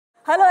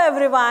Hello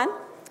everyone.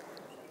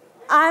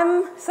 I'm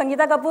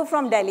Sangeeta Kapoor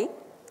from Delhi.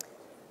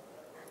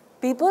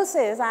 People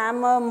say I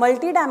am a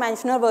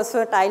multi-dimensional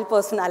versatile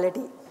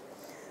personality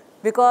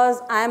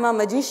because I am a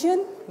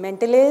magician,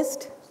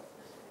 mentalist,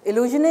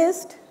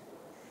 illusionist,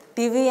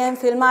 TV and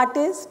film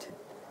artist.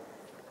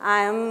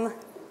 I am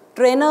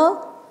trainer,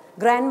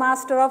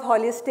 grandmaster of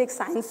holistic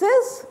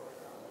sciences,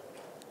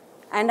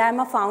 and I am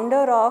a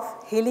founder of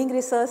Healing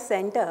Research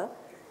Center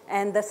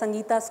and the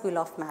Sangeeta School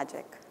of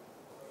Magic.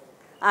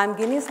 I'm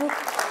Guinness Book.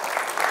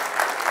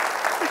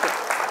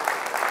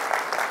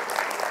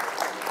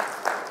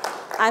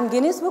 I'm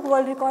Guinness Book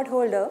World Record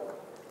holder.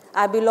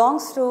 I belong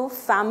to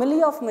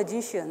family of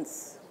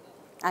magicians.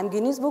 I'm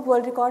Guinness Book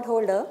World Record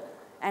holder,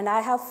 and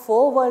I have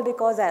 4 world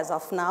records as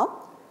of now,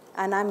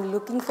 and I'm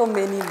looking for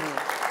many more.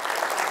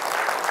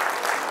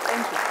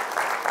 Thank you.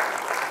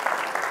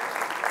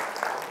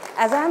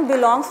 As I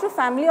belongs to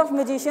family of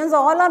magicians,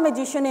 all are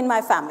magicians in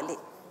my family.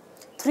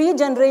 3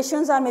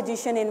 generations are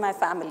magicians in my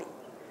family.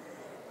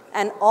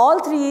 And all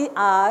 3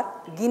 are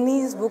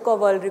Guinness Book of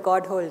World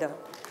Record holder.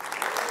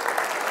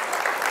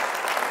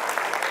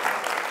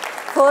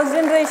 First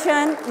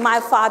generation, my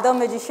father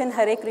magician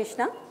Hare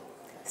Krishna.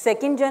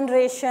 Second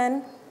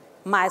generation,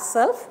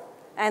 myself.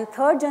 And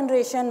third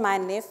generation, my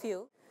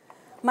nephew.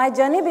 My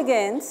journey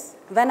begins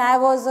when I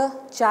was a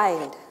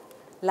child,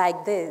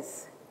 like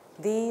this.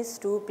 These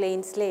 2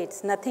 plain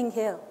slates, nothing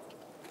here.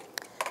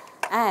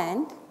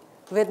 And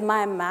with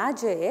my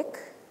magic,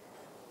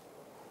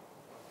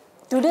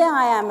 today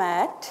I am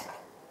at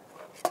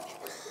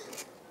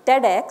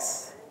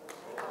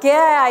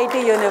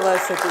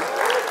TEDxKIITUniversity.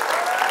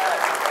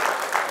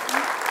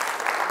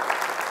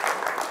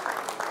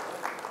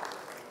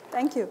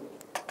 Thank you.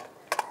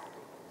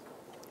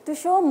 To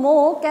show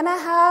more, can I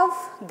have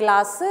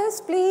glasses,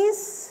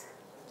 please?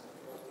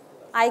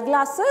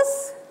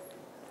 Eyeglasses?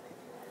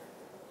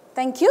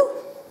 Thank you.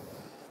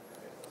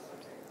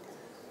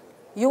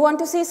 You want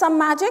to see some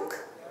magic?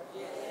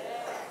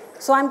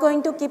 So I'm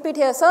going to keep it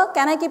here. Sir,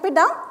 can I keep it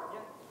down?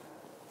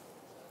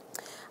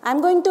 I'm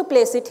going to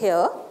place it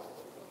here.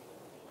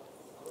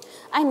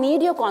 I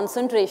need your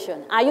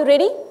concentration. Are you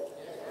ready?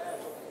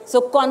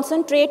 So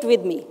concentrate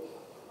with me.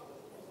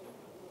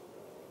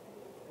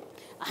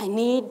 I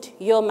need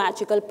your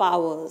magical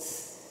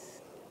powers.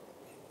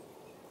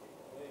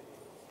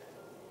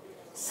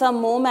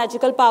 Some more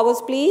magical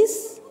powers,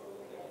 please.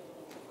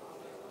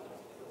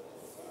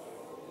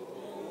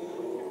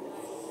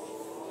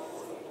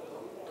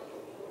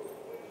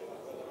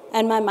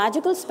 And my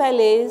magical spell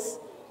is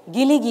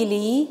Gili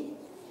Gili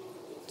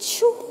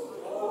Choo.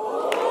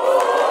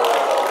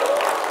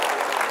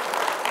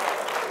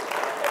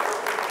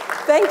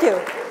 Thank you.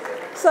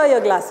 Sir,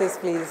 your glasses,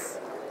 please.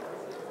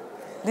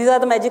 These are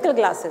the magical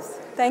glasses.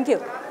 Thank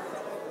you.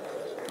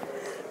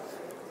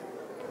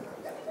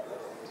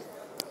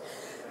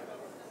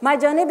 My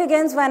journey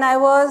begins when I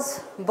was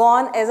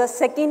born as a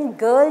second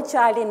girl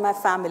child in my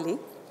family.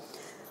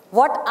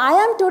 What I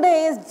am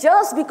today is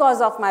just because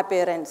of my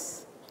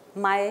parents.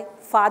 My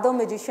father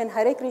magician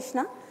Hare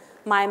Krishna,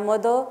 my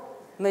mother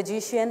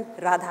magician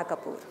Radha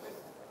Kapoor.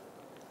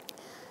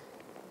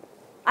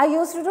 I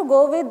used to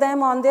go with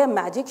them on their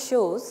magic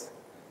shows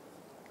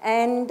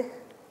and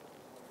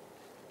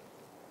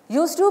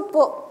used to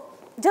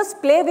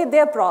just play with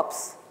their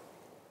props.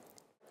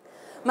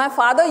 My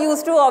father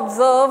used to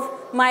observe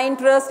my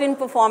interest in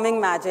performing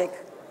magic.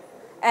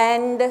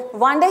 And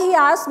one day he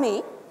asked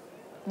me,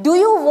 "Do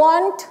you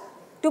want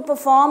to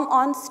perform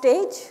on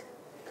stage?"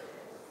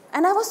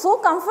 And I was so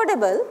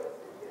comfortable.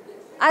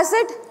 I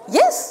said,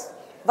 "Yes,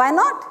 why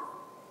not?"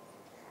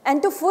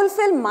 And to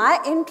fulfill my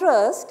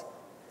interest,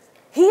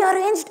 he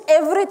arranged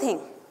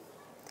everything.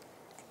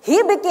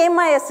 He became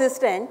my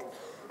assistant,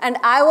 and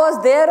I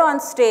was there on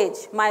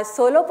stage, my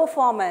solo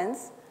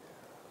performance,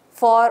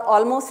 for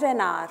almost an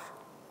hour.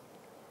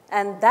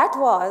 And that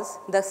was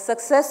the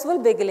successful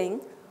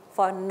beginning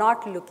for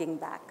Not Looking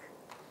Back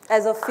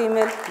as a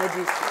female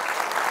magician.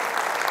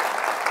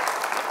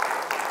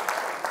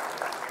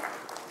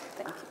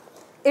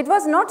 It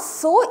was not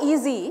so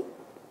easy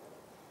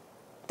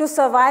to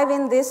survive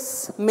in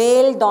this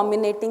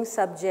male-dominating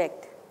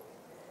subject.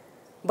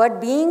 But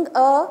being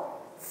a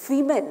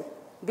female,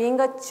 being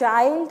a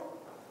child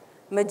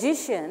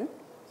magician,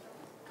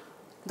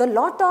 the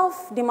lot of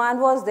demand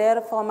was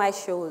there for my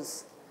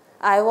shows.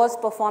 I was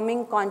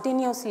performing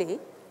continuously,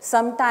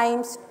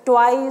 sometimes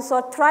twice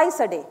or thrice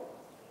a day.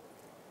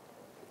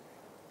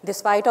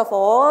 Despite of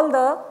all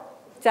the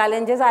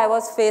challenges I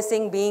was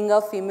facing being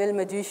a female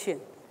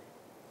magician.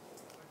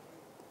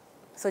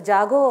 So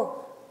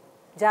jago,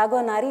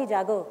 jago nari,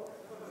 jago.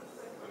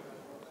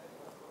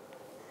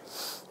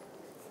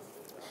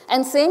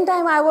 And same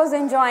time I was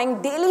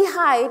enjoying daily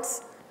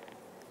heights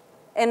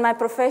in my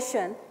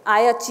profession.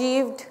 I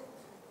achieved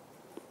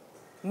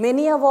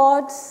many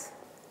awards.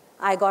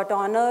 I got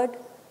honored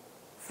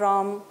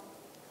from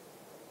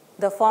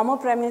the former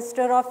Prime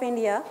Minister of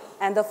India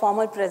and the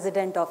former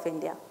President of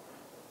India.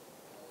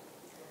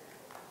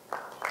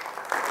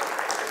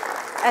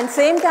 And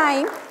same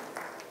time,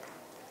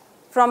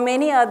 from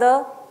many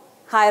other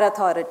higher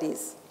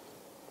authorities.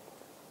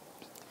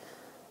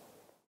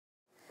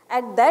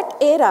 At that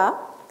era,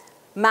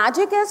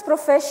 magic as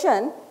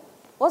profession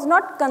was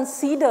not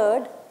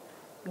considered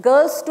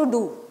girls to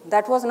do.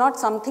 That was not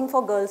something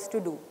for girls to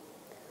do.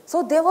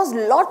 So there was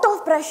a lot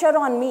of pressure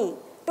on me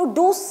to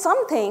do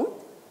something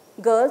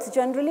girls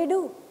generally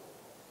do.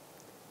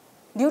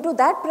 Due to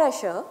that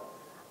pressure,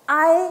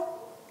 I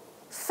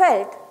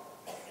felt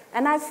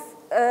and I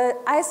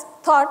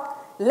thought,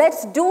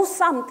 let's do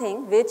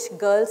something which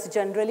girls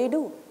generally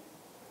do.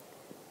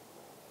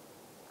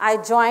 I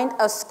joined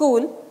a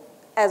school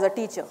as a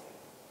teacher.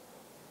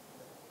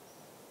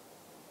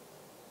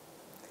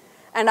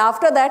 And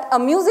after that, a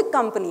music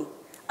company,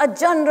 a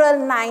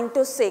general 9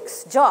 to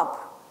 6 job.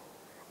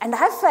 And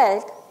I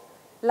felt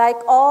like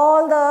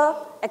all the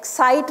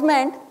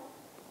excitement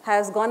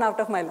has gone out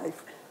of my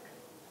life.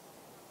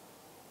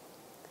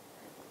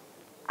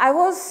 I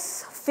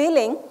was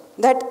feeling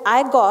that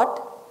I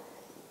got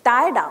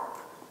tied up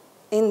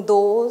in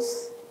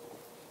those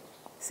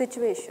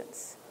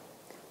situations.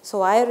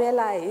 So I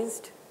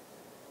realized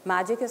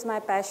magic is my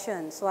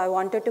passion. So I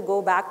wanted to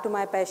go back to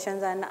my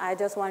passions, and I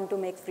just want to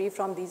make free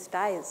from these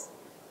ties.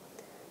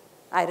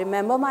 I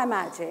remember my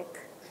magic,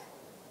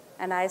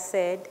 and I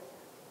said,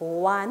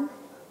 1,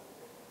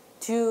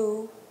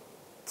 2,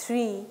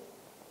 3,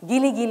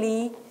 gilly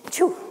gilly,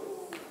 choo.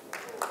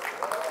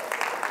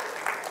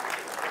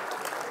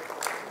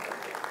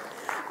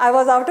 I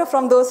was out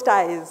from those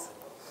ties.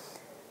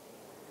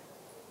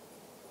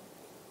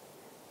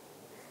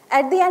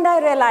 At the end, I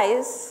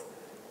realized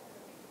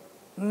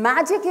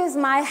magic is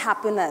my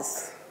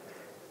happiness.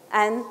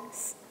 And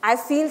I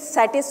feel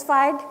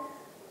satisfied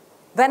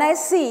when I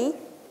see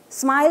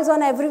smiles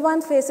on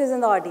everyone's faces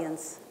in the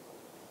audience.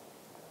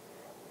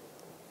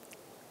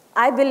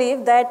 I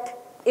believe that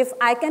if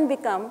I can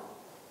become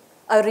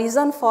a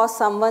reason for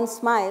someone's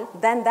smile,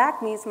 then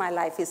that means my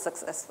life is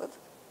successful.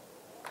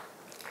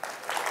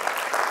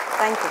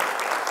 Thank you.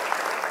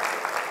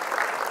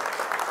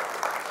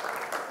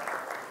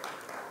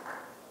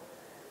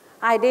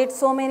 I did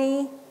so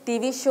many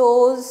TV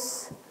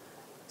shows,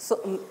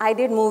 so I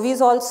did movies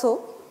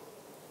also.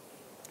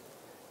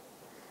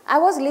 I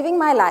was living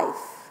my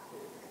life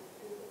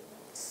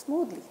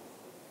smoothly.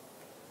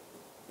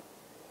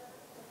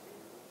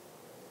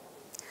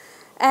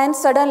 And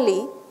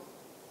suddenly,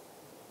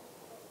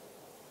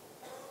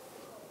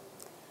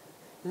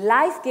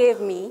 life gave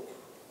me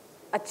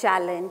a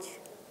challenge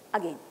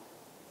again.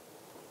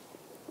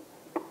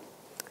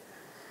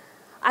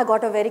 I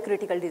got a very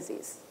critical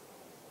disease,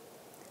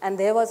 and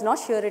there was no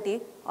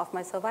surety of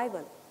my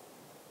survival.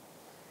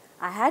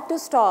 I had to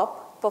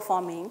stop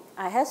performing.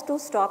 I had to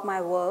stop my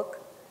work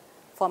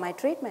for my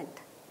treatment.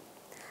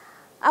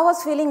 I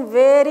was feeling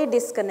very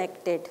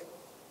disconnected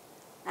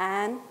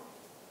and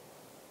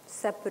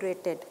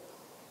separated.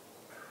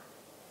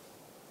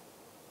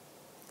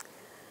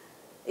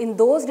 In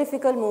those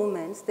difficult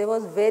moments, there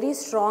was very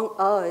strong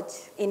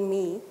urge in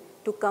me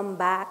to come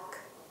back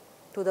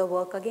to the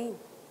work again.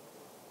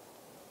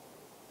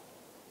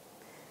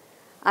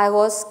 I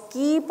was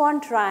keep on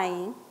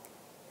trying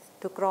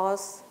to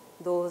cross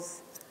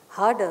those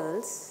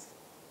hurdles,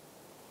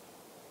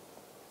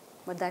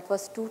 but that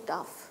was too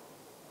tough.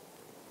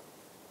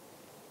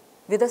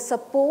 With the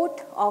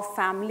support of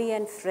family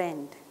and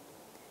friend,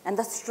 and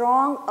the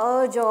strong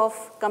urge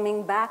of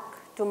coming back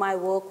to my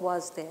work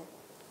was there,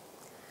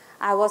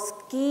 I was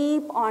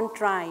keep on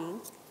trying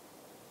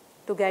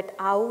to get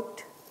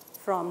out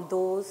from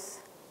those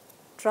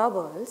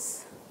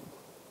troubles.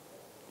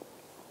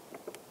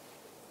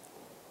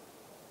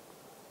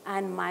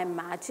 And my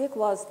magic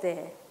was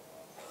there.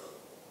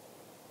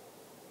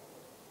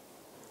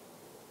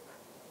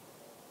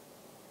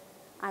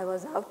 I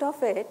was out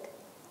of it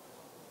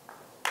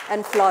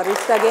and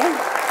flourished again.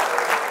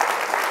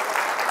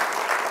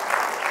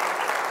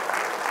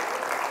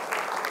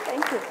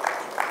 Thank you.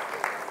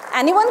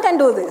 Anyone can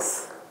do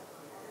this.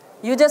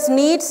 You just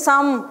need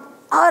some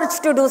urge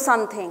to do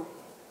something,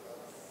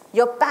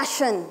 your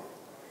passion.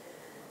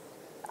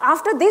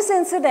 After this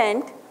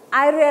incident,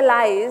 I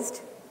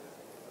realized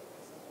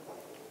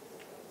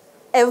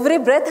every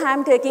breath I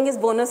am taking is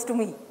bonus to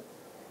me.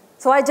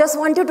 So I just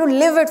wanted to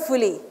live it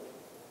fully.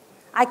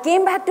 I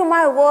came back to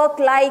my work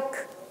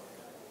like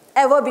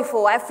ever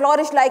before. I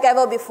flourished like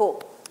ever before.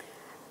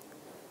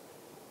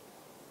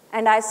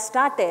 And I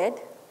started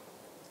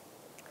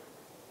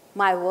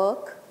my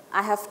work.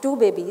 I have 2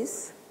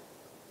 babies.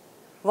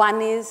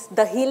 One is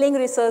the Healing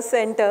Research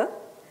Center,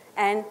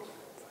 and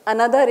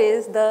another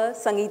is the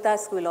Sangeeta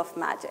School of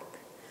Magic.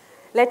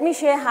 Let me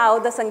share how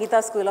the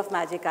Sangeeta School of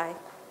Magic I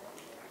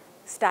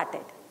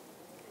started.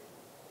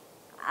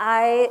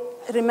 I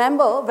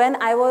remember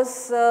when I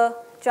was a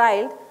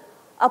child,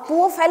 a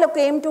poor fellow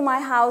came to my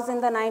house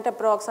in the night,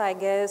 approx, I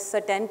guess,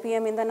 10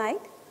 p.m. in the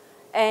night,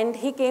 and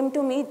he came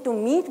to me to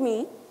meet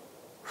me.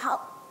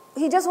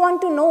 He just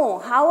wanted to know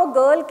how a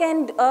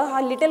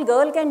little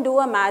girl can do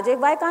a magic.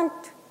 Why can't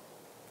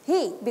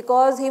he?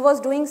 Because he was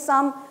doing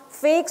some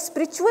fake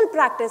spiritual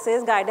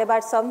practices guided by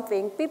some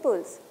fake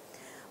peoples.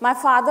 My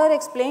father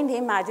explained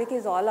him magic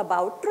is all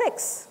about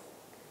tricks.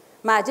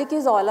 Magic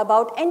is all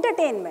about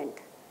entertainment.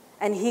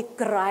 And he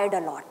cried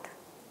a lot.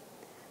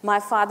 My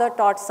father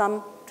taught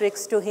some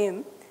tricks to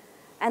him,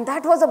 and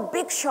that was a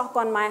big shock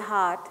on my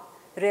heart,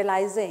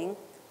 realizing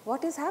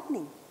what is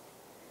happening.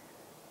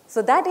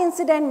 So that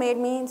incident made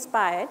me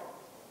inspired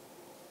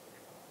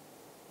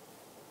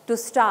to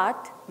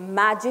start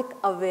Magic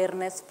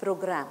Awareness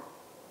Program,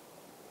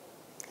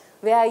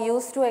 where I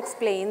used to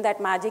explain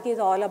that magic is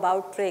all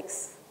about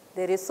tricks.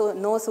 There is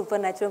no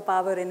supernatural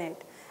power in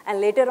it. And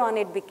later on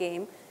it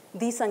became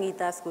the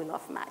Sangeeta School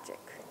of Magic.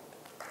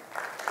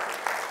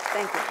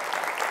 Thank you.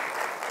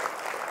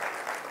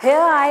 Here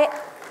I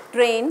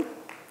train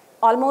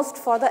almost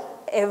for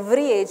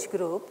every age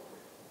group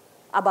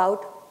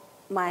about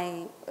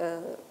my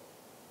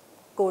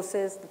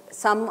courses.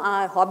 Some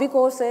are hobby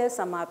courses,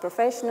 some are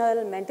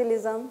professional,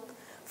 mentalism.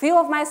 Few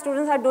of my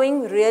students are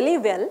doing really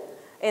well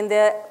in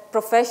their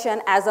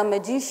profession as a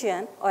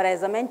magician or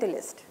as a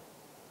mentalist.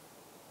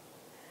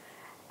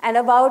 And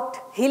about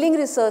Healing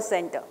Research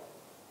Center.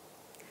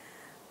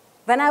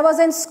 When I was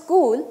in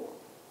school,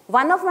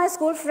 one of my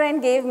school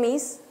friends gave me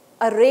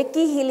a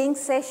Reiki healing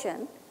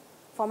session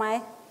for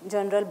my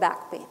general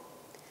back pain.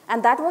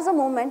 And that was a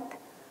moment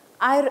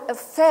I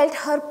felt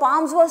her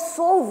palms were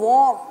so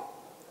warm.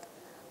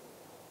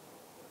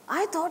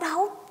 I thought,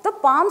 how the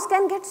palms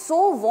can get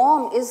so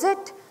warm? Is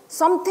it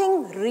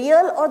something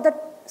real or the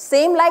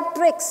same like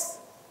tricks?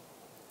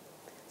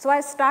 So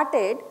I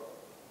started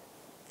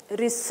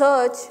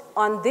research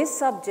on this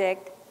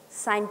subject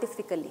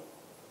scientifically.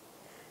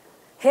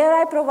 Here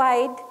I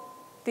provide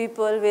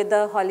people with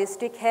the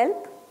holistic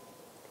help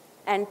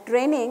and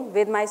training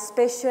with my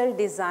special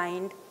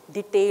designed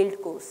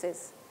detailed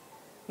courses.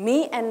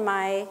 Me and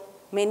my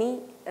many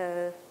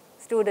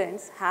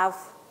students have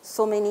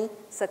so many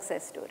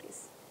success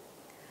stories.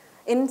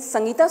 In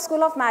Sangeeta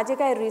School of Magic,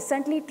 I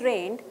recently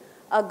trained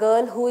a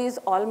girl who is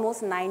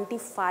almost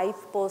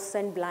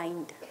 95%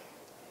 blind.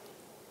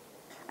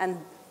 And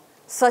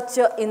such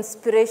an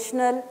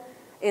inspirational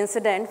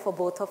incident for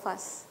both of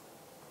us.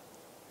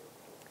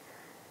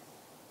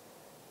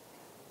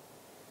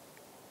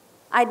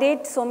 I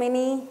did so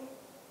many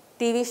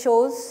TV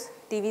shows,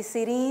 TV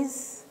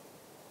series,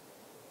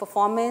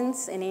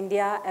 performance in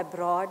India,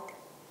 abroad.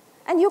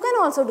 And you can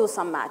also do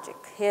some magic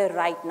here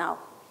right now.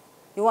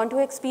 You want to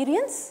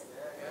experience?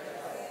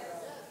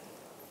 Yes.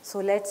 So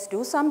let's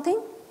do something.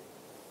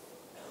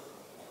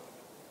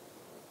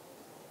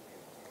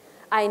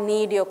 I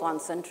need your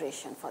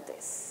concentration for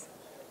this.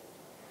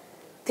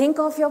 Think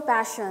of your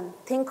passion,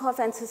 think of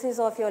emphasis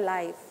of your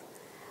life,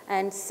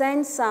 and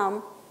send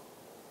some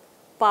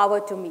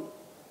power to me.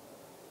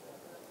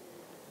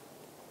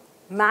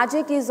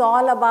 Magic is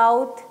all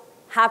about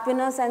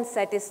happiness and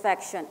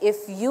satisfaction.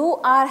 If you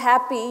are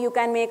happy, you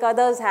can make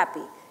others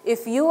happy.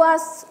 If you are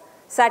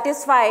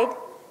satisfied,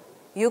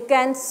 you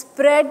can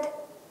spread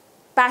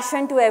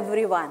passion to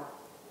everyone.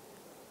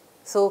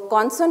 So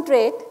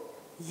concentrate.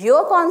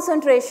 Your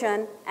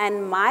concentration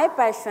and my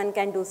passion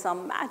can do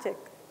some magic.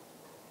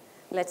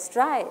 Let's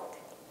try it.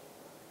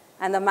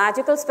 And the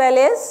magical spell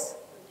is?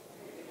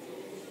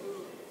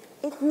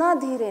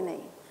 Itna dheere nahi.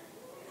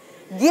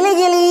 Gili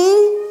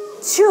gili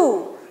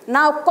chew.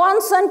 Now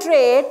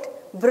concentrate,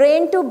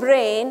 brain to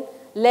brain.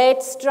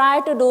 Let's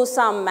try to do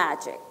some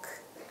magic.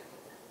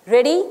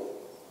 Ready?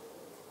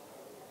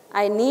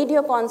 I need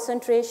your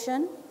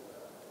concentration.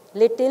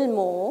 Little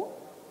more.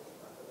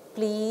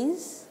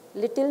 Please,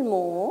 little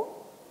more.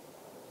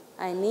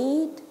 I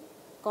need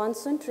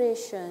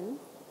concentration.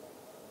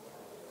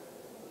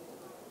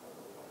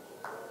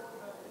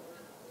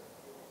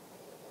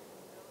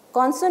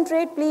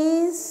 Concentrate,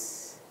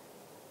 please.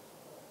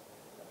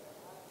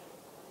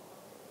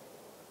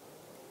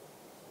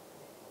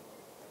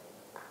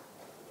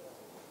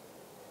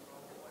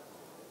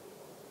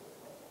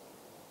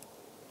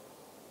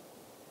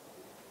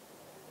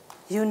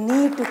 You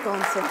need to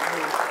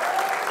concentrate.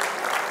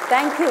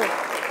 Thank you.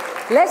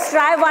 Let's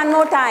try one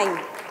more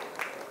time.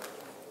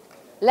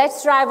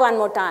 Let's try one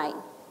more time.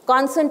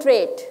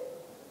 Concentrate.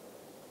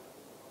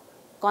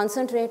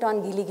 Concentrate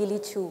on gili gili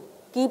chew.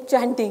 Keep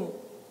chanting.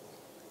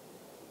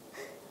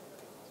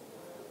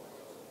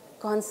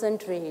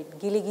 Concentrate.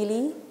 Gili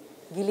gili,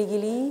 gili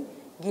gili,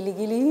 gili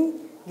gili,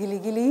 gili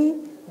gili,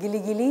 gili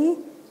gili,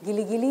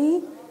 gili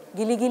gili,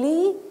 gili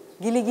gili,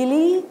 gili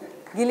gili,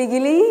 gili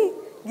gili,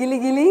 gili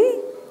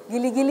gili,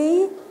 gili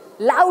gili.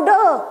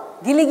 Louder.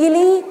 Gili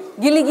gili,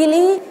 gili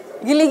gili,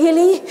 gili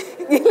gili,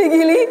 gili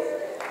gili.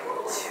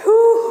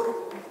 Chew.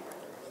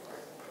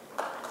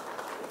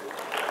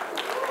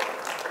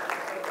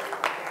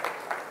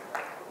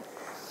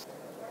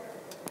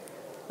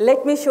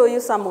 Let me show you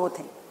some more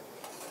thing.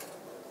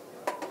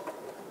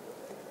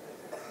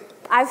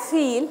 I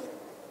feel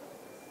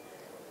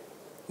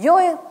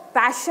your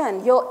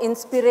passion, your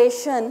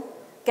inspiration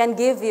can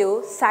give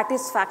you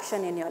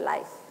satisfaction in your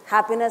life,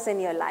 happiness in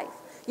your life.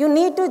 You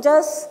need to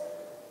just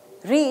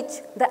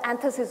reach the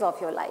antithesis of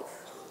your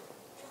life.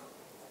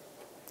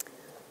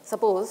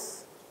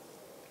 Suppose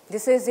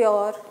this is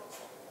your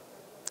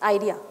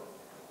idea.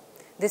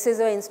 This is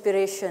your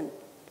inspiration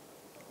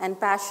and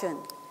passion.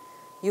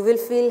 You will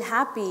feel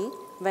happy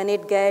when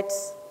it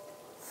gets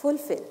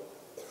fulfilled.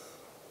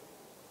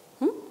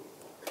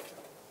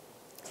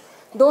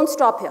 Don't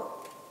stop here.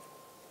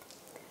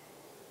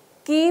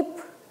 Keep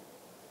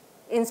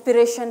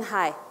inspiration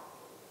high.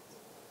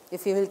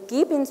 If you will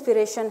keep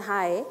inspiration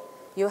high,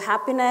 your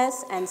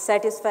happiness and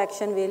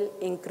satisfaction will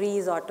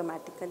increase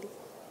automatically.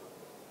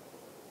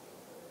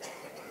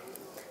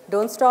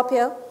 Don't stop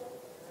here.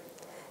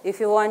 If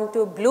you want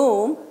to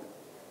bloom,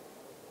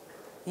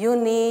 you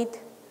need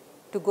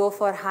to go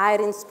for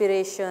higher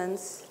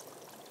inspirations,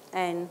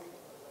 and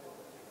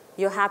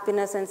your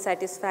happiness and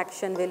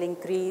satisfaction will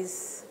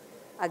increase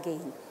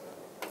again.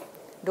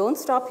 Don't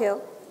stop here.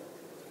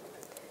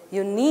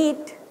 You need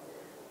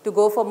to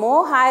go for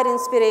more higher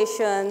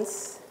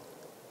inspirations.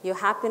 Your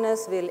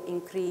happiness will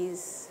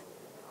increase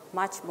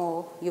much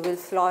more. You will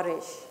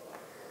flourish.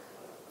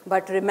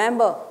 But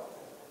remember,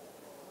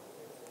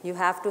 you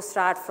have to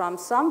start from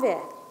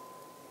somewhere.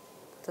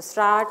 So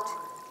start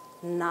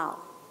now.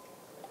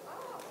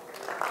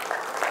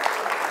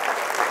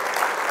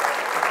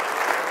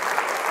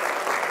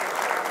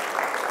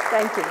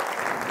 Thank you.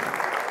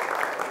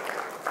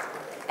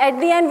 At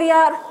the end, we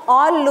are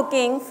all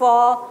looking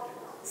for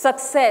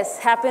success,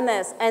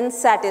 happiness, and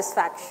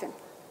satisfaction.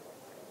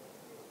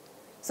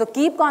 So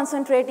keep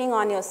concentrating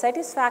on your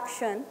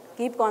satisfaction,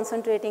 keep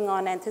concentrating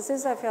on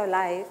emphasis of your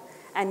life,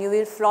 and you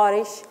will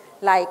flourish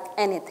like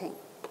anything.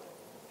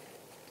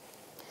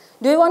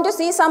 Do you want to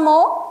see some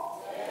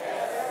more?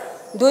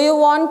 Yes. Do you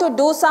want to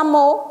do some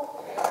more?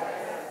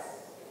 Yes.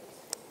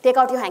 Take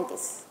out your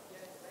hankies.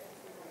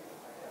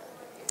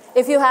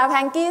 If you have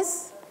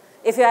hankies,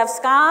 if you have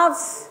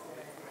scarves,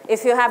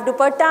 if you have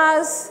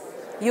dupattas,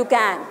 you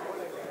can.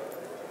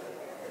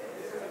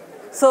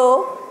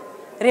 So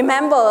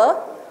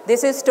remember,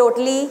 this is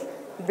totally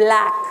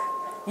black.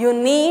 You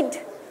need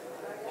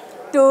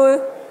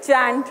to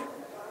chant.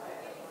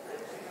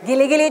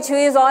 Gili Gili Chu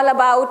is all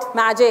about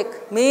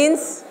magic,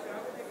 means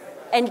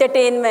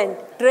entertainment,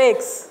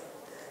 tricks.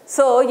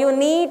 So you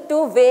need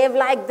to wave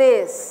like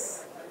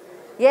this.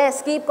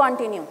 Yes, keep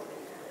continue.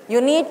 You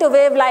need to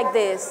wave like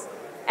this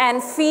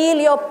and feel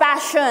your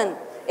passion.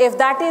 If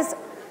that is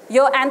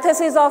your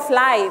emphasis of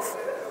life,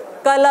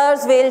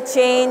 colors will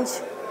change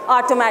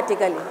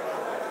automatically.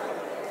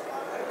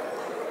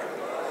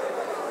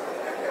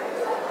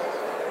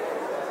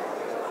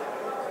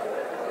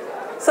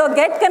 So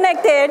get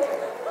connected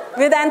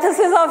with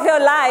emphasis of your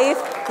life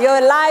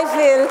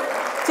will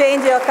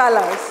change your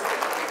colors.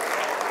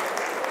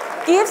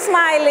 Keep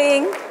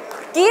smiling,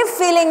 keep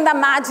feeling the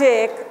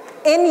magic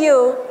in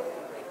you.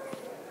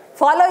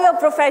 Follow your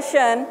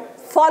profession,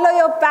 follow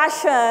your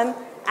passion,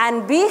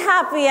 and be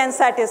happy and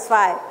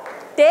satisfied.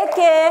 Take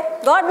care.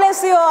 God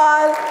bless you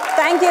all.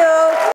 Thank you.